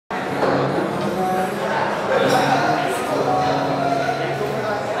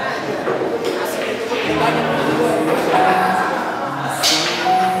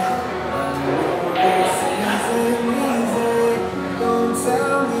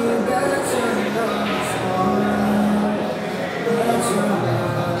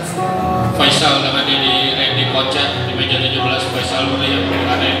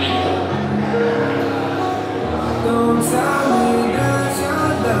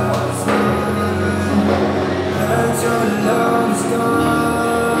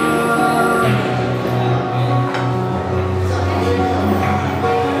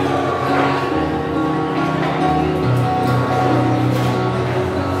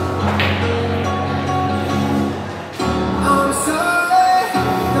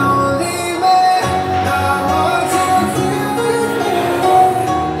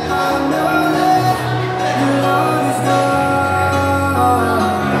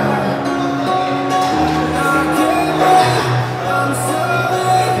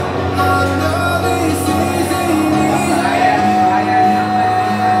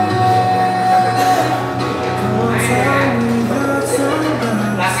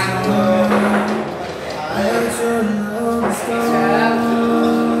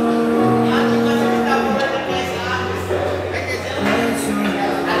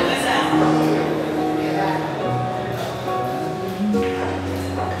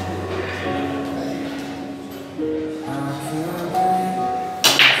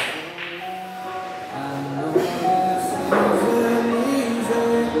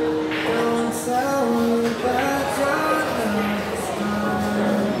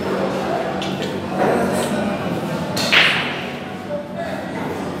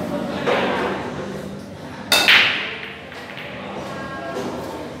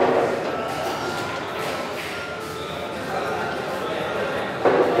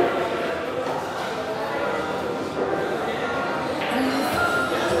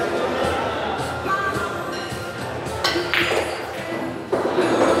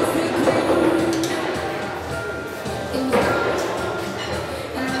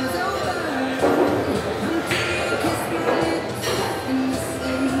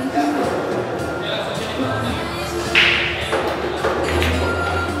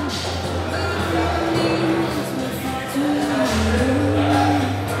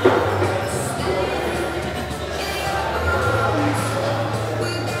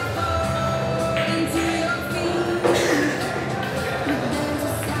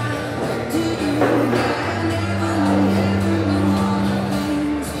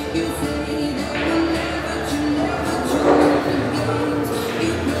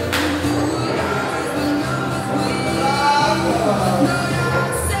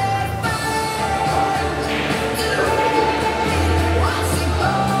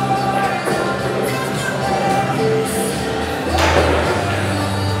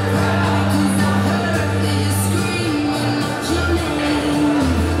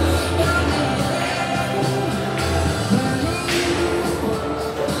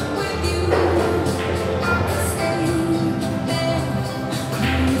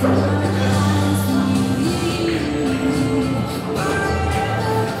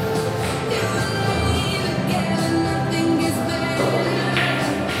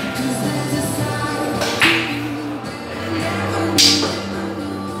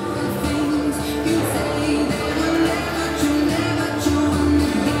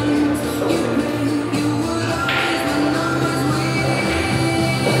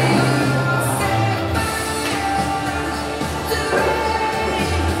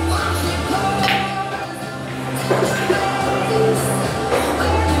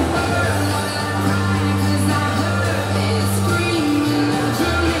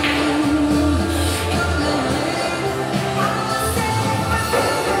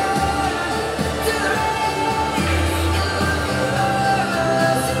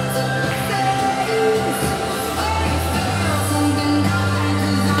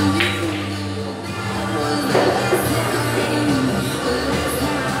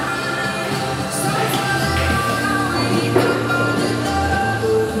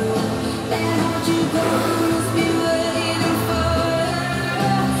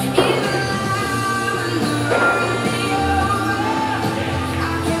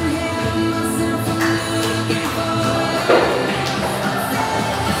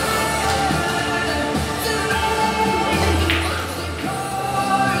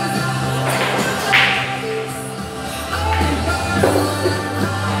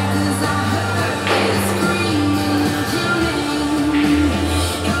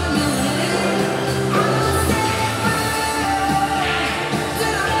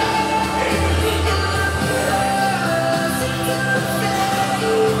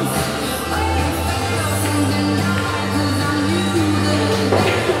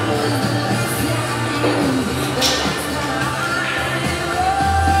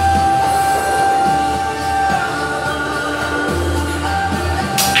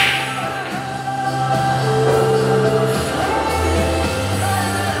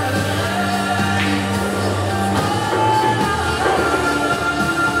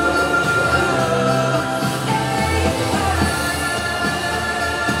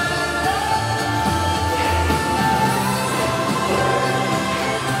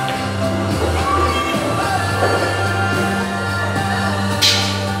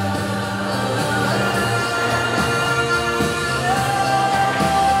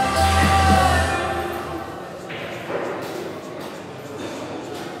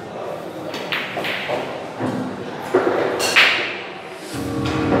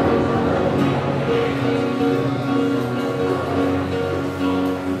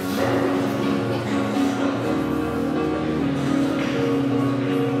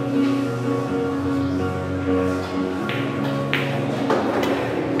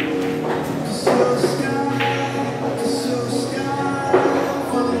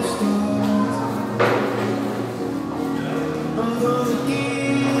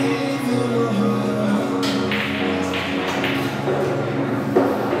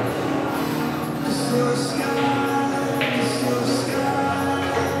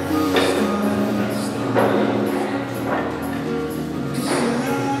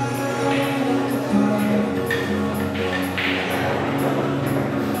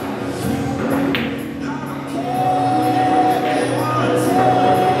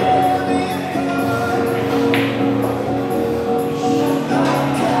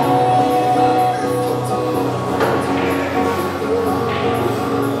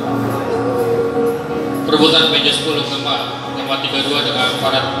Perebutan meja 10 tempat 32 dengan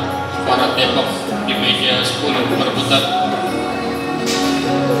Farad Depok di meja 10 perebutan.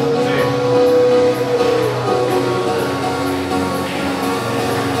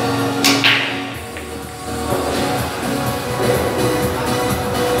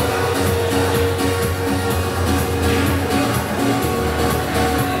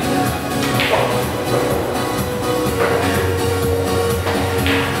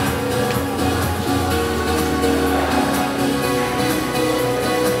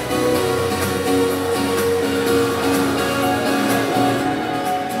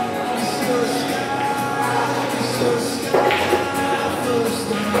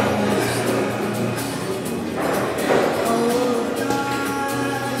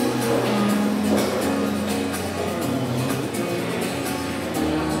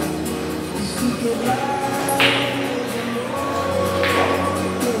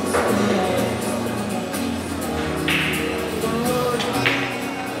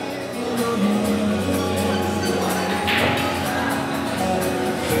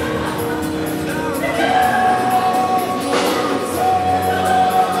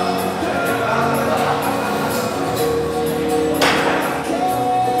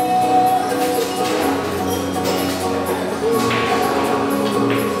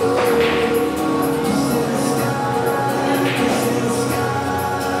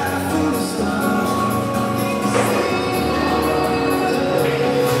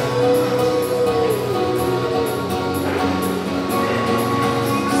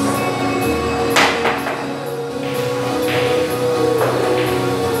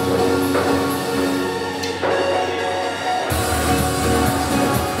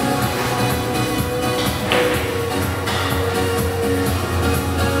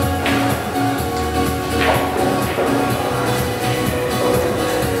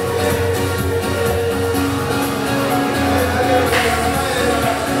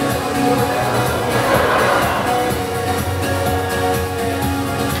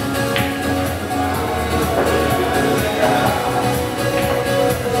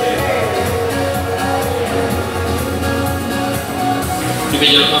 Di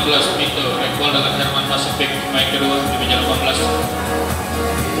meja 18 Pipo Redball dengan Herman masuk back main kedua di meja 18.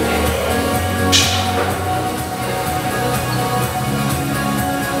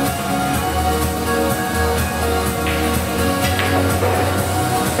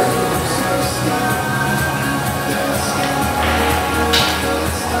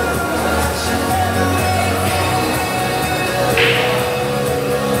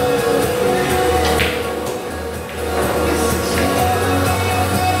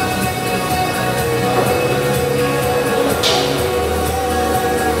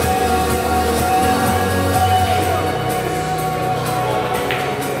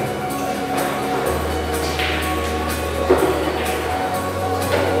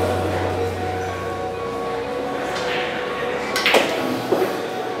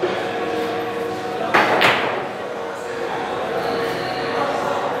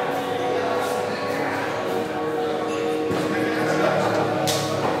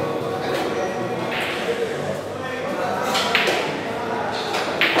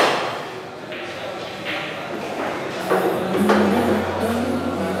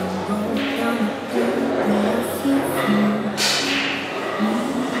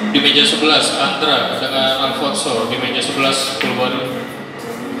 Di meja 11 Andra dengan Alfonso di meja 11 Pulbaru.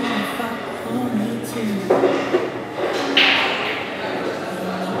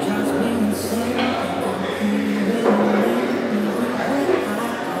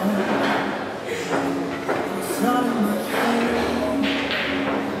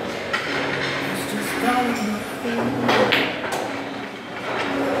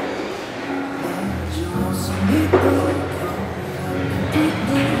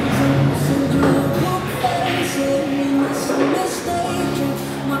 Stay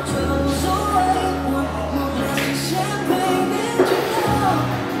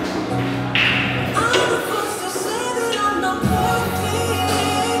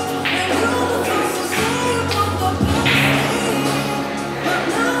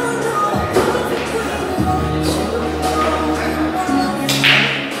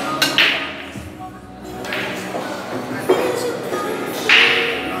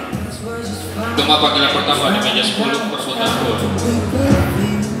Sama panggilan pertama di meja 10 perebutan gol.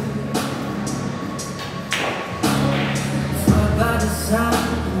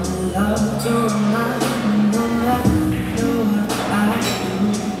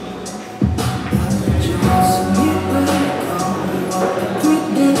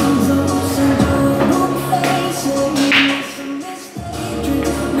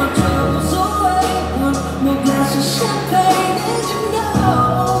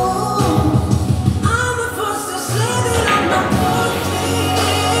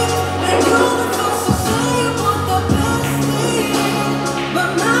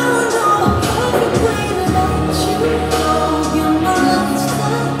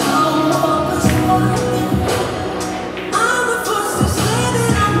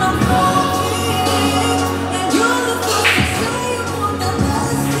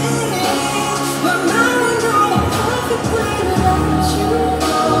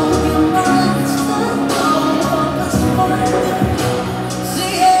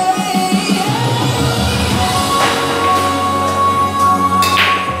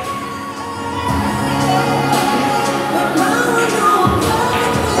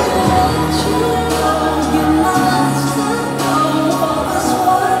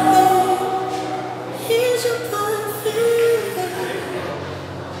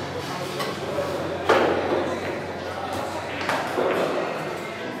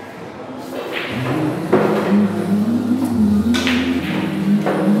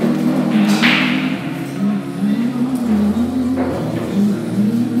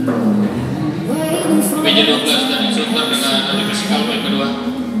 Meja 12 dari Sultan dengan animasi kalma yang kedua.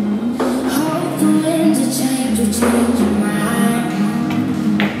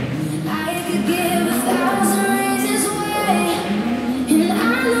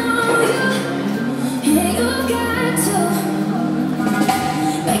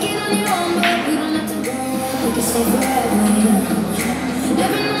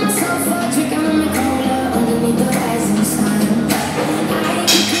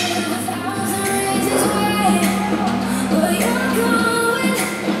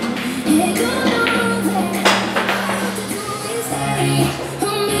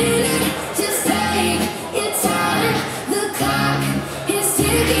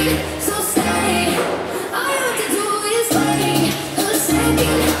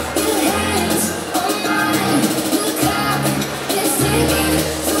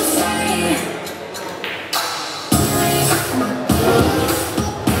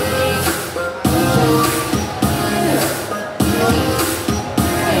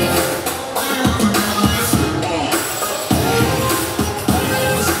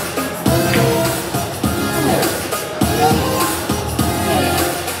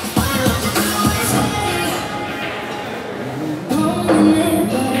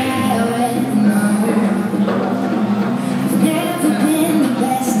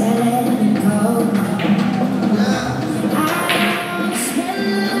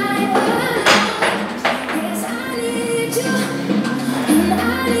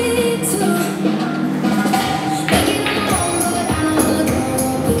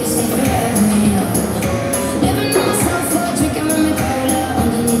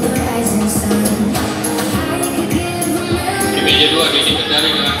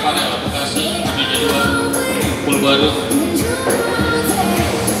 Baru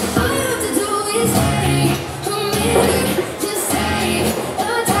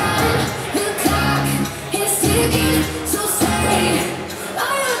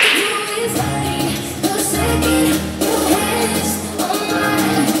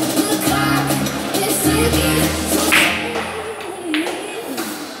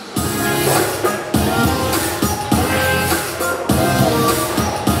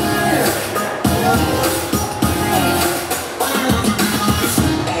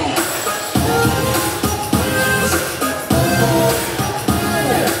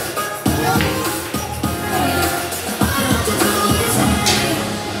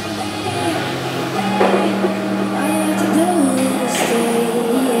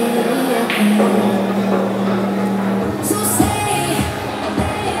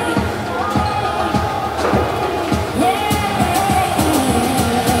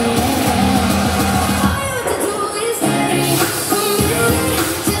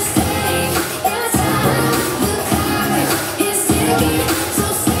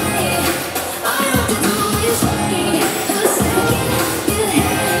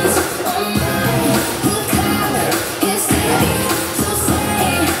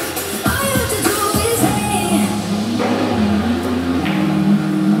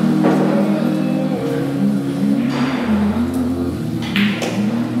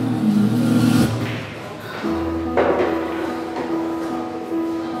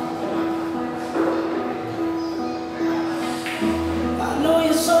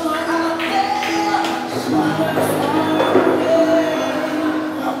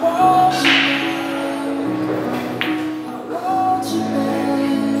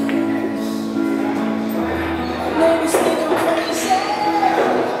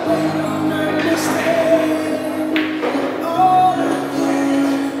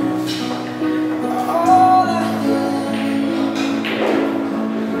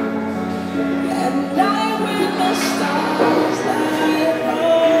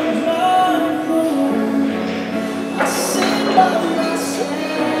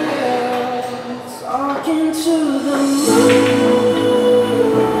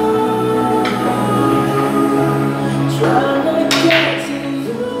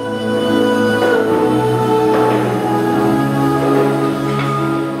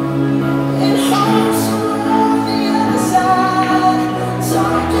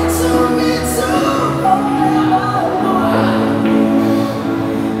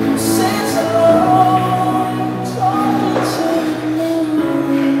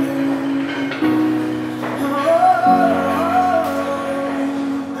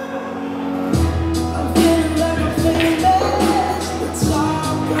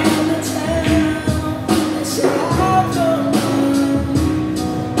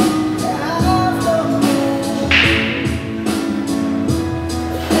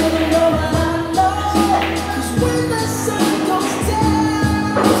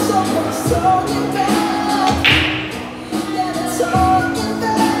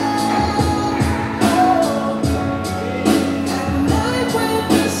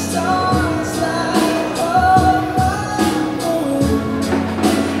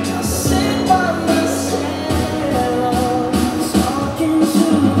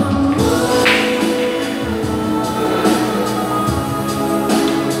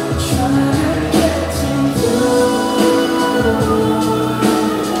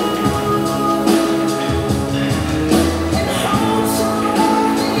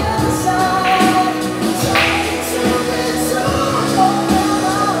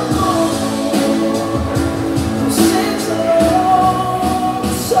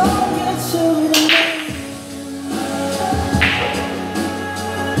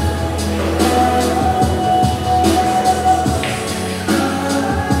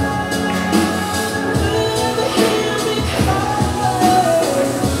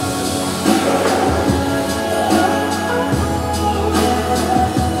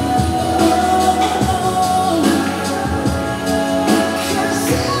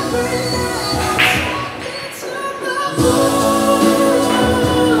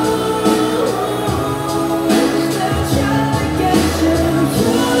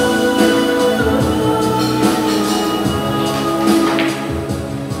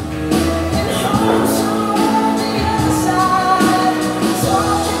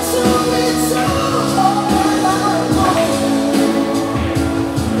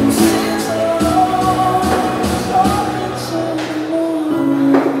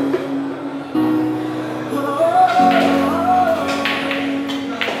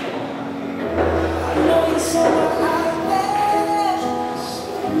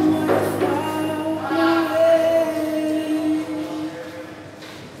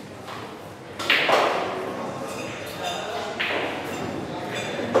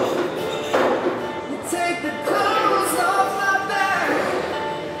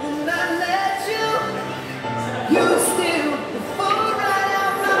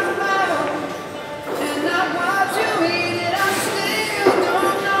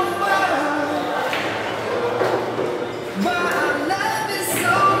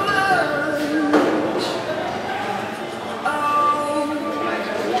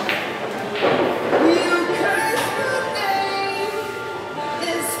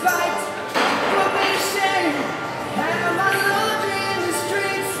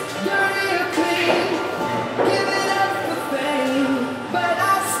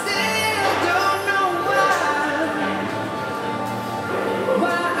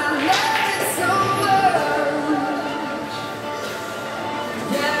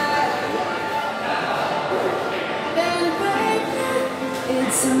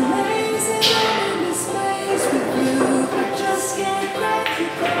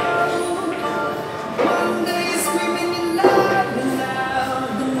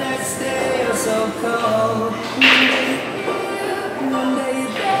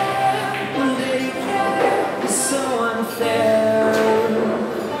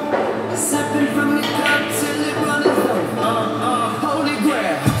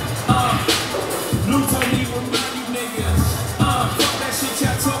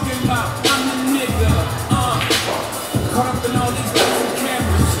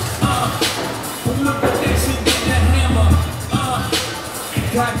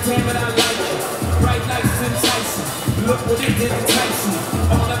Damn it, I like it. Bright lights enticing. Look what it did to Tyson.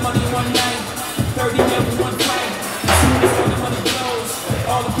 All that money one night, 30 mil in one fight. As soon as all the money blows,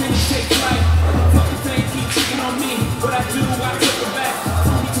 all the pennies take flight. Fucking thing keep cheating on me. What I do, I take it back.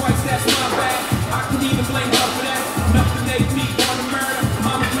 Fool me twice, that's my bad. I can even blame her for that. Nothing made me want to murder.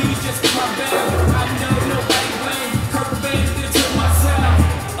 Mama, please just get my bail. I know nobody blame. Purple band did to myself.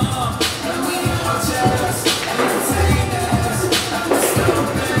 And we all jealous. Entertainers. I'm so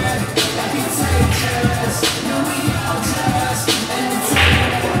bad. Contagious. No, we all jealous.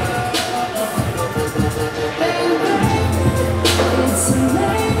 Entertainers. It's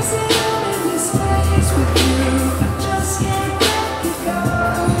amazing I'm in this place with you. I just can't let it go.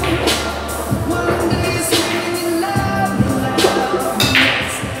 One day you're screaming you love me loud. The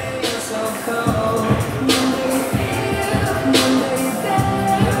next day you're so cold. One day you're here, one day you're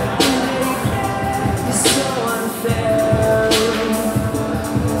there, one day you're there. You're so unfair.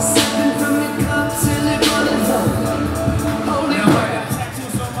 Sipping from your cup till it runneth over. Holy crap.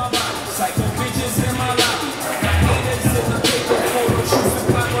 Tattoos on my body, psycho bitches in my lobby. Got haters in the paper, photo shoots and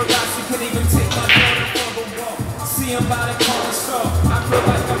paparazzi. Couldn't even take my daughter for the walk. See him by the corner store. I feel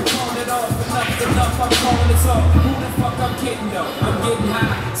like I'm calling it off. Enough's enough, I'm calling this off. Who the fuck I'm kidding though? I'm getting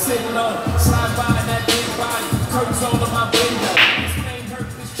high, sitting low. Slide by in that big body. Curtains all on my window. This pain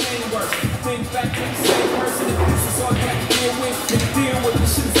hurts, this chain works. Think back to the same person. If this is all you have to deal with, then deal with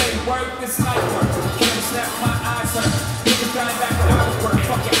this shit ain't work. This life work. Can't snap, my eyes hurt. Niggas dying back when I was work.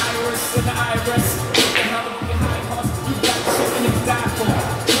 Fuck your iris and the IRS. Get the hell up your high horse. You got the shit and niggas die for it.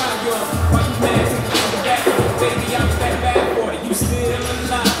 Try yours. Why you mad? Take it on the back. Baby, I'm that bad for it. You still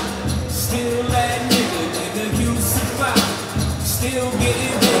alive. Still that nigga, you survive. Still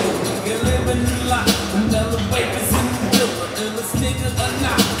getting big, nigga, living a lot. Another bakers in the building, illest nigga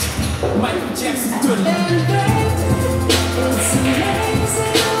alive. Michael Jackson to the And baby, it's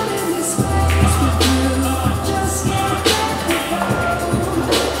amazing I'm in this place with you. I just can't let it go.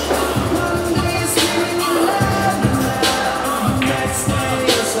 One day you're screaming you love me loud. The next day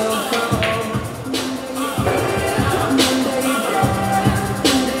you're so cold. One day you're here, one day you're there,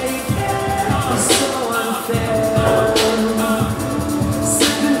 one day you're there. You're so unfair.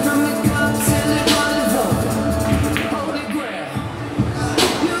 Sipping from the cup till it runneth over. Holy grail.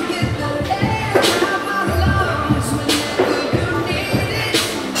 You get the air out of my lungs whenever you need it.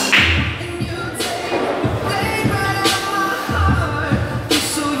 And you take the pain right out of my heart just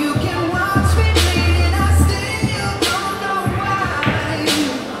so you can watch me bleed. And I still don't know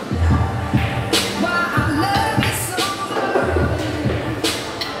why I love you so much.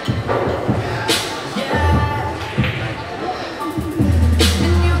 Yeah.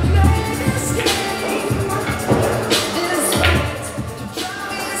 And you play this game. It's right to drive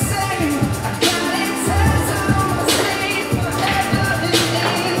me insane. I got it tattooed on my sleeve forever and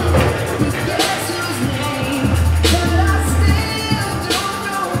aim. Forget whose name, but I still don't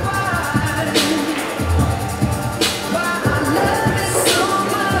know why I love it so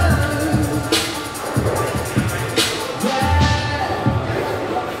much.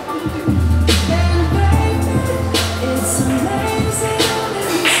 And baby, it's amazing I'm in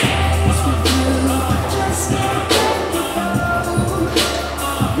this place with you. I just can't let it go.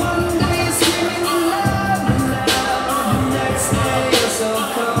 One day you're screaming you love me loud. The next day you're so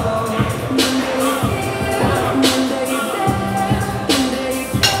cold. One day you're here, one day you're there, one day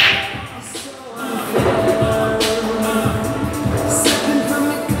you're there. You're so unfair. Sipping from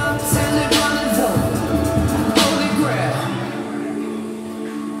your cup till it runneth over. Holy grail.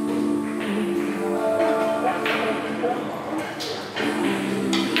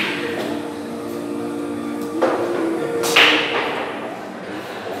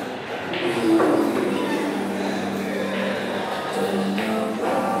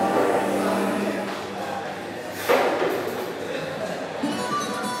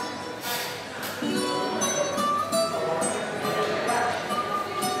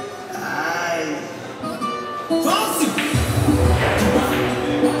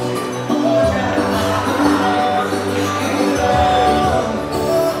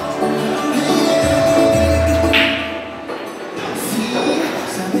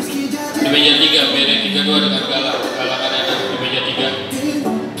 Di meja 3, BD 32 dengan galangan enak di meja 3.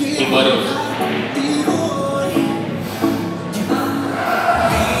 Itu baru.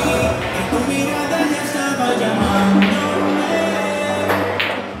 Tu mirada ya estaba llamándome.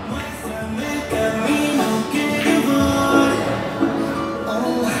 Muéstrame el camino que yo voy.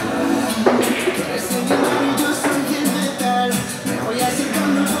 Tú eres el imán y yo soy el metal. Me voy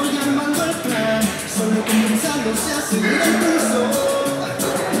acercando, voy armando el plan. Solo comenzando se acelera el pulso.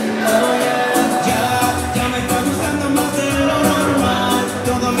 Oh yeah, ya me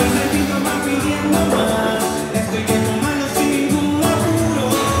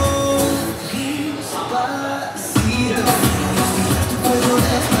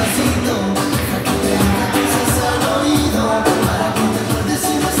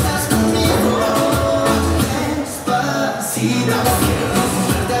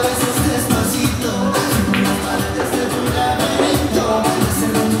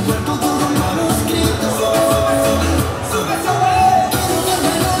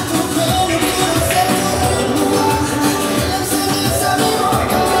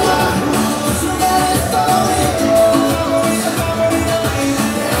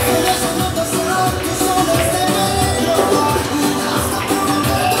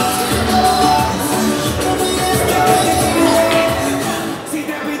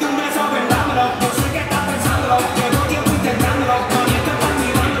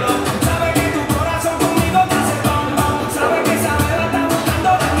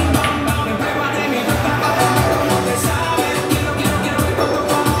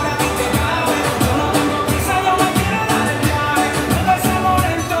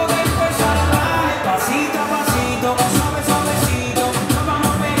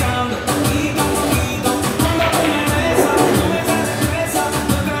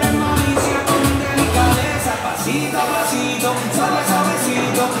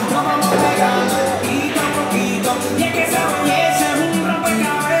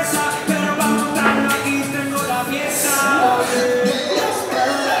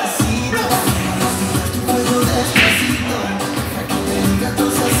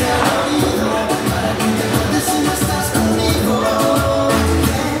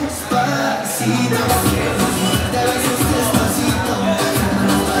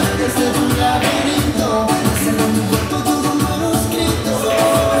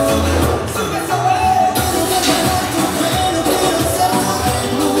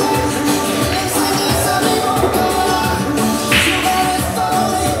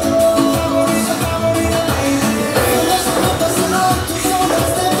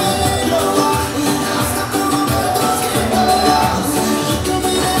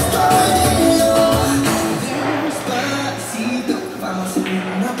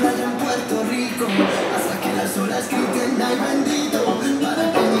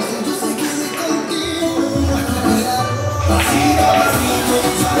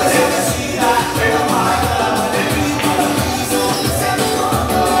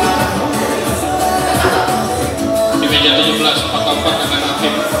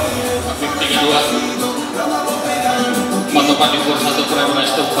Afif 32. Matopan di Pur 1 Prima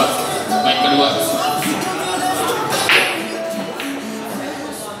Stupa main kedua.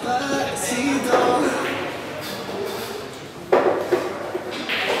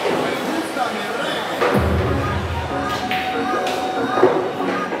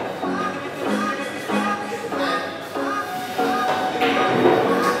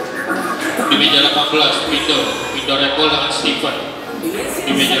 Di meja 18 Pipo Redball dengan Steven.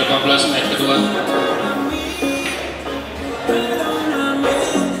 Di meja 18 main kedua.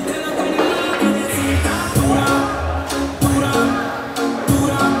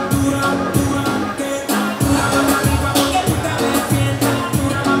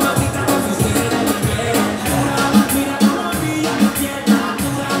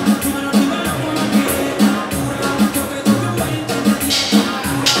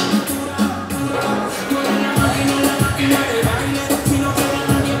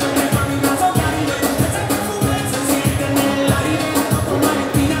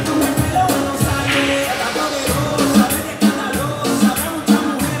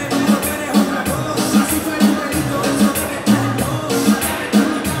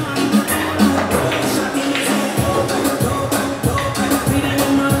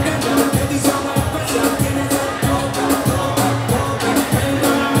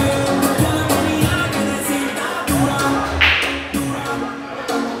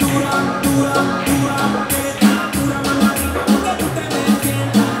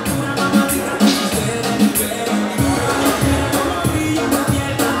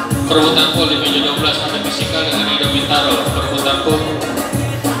 Perebutan pool di meja 12 ada fisikal dengan Ida Bintaro. Perebutan pool.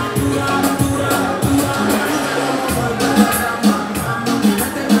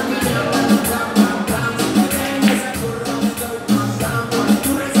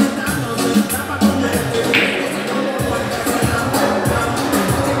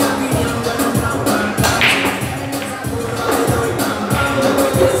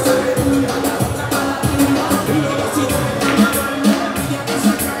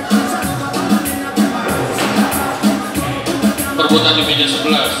 Perebutan di meja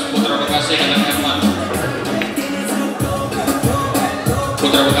 11 Putra Bekasi dengan Herman.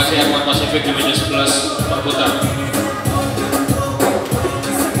 Putra Bekasi Herman Pasifik di meja 11 perebutan.